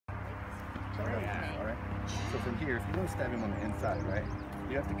alright? So from here, if you want to stab him on the inside, right?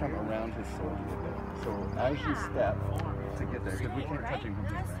 You have to come around his sword to get there. So as you step to get there, because we can't touch him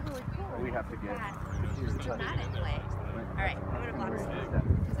completely. That's really cool. We have to get dramatic way. Alright, I'm gonna block this.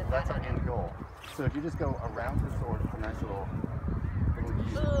 That's our end goal. So if you just go around his sword, it's a nice little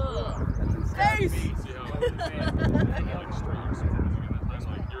U. And then stab.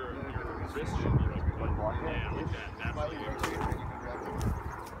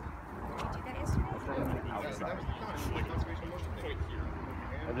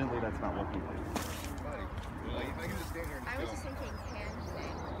 Evidently that's not working. I was just thinking hand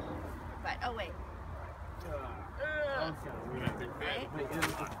thing. But, oh wait. Right? Right? You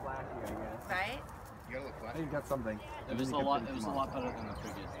gotta look flashy. You got something. It was a lot better than the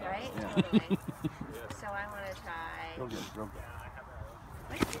previous. Right? Yeah. Totally. So I want to try. Real good, real good.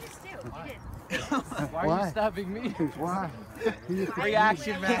 What did you just do? You did. Why are you stabbing me? Why?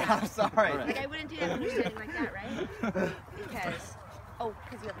 Reaction, man. I'm sorry. Like I wouldn't do that when you're standing like that, right? Because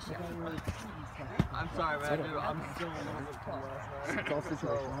you have a shield. I'm sorry, man. I'm still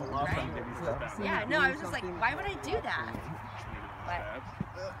Yeah, no, I was just like, why would I do that? But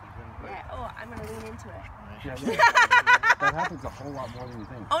yeah, I'm gonna lean into it. That happens a whole lot more than you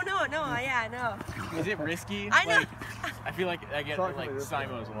think. Oh no, yeah, I know. Is it risky? I know. Like, I feel like I get like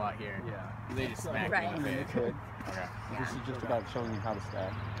Simos a lot here. Yeah. They just smack Right. me in the You face. could. Okay. This is just about showing you how to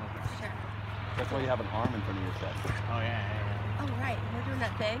stab. Sure. That's why you have an arm in front of your chest. Oh yeah. Oh right, we're doing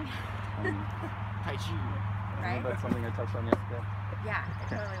that thing. Tai Chi. Right? That's something I touched on yesterday. Yeah, it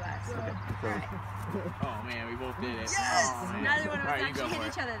totally was. Okay. So, Alright. Oh man, we both did it. Yes! Oh, man. Neither one of us Alright, you actually go hit for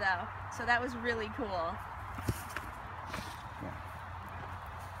each it. other though. So that was really cool.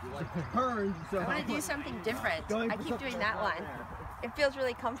 I want to do something different. I keep doing that one. It feels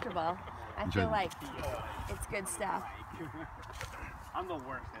really comfortable. I feel like it's good stuff. I'm the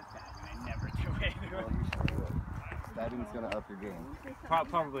worst at stabbing. I never do it. stabbing's going to up your game.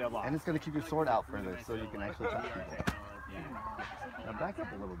 Probably a lot. And it's going to keep your sword out further so you can actually touch people. Now back up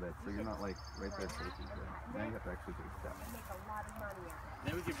a little bit so you're not like right there facing them. Now you have to actually take a step.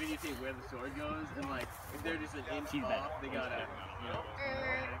 Then we can videotape where the sword goes, and like if they're just an inch off, they gotta,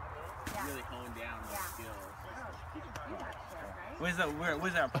 really hone down the skills. Where's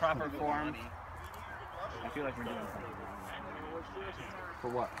that proper form? I feel like we're doing something. For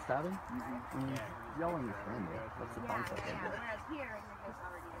what? Stabbing? Y'all understand it. That's the concept of it.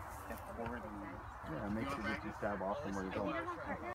 Yeah, it makes sure that you stab off from where you're going.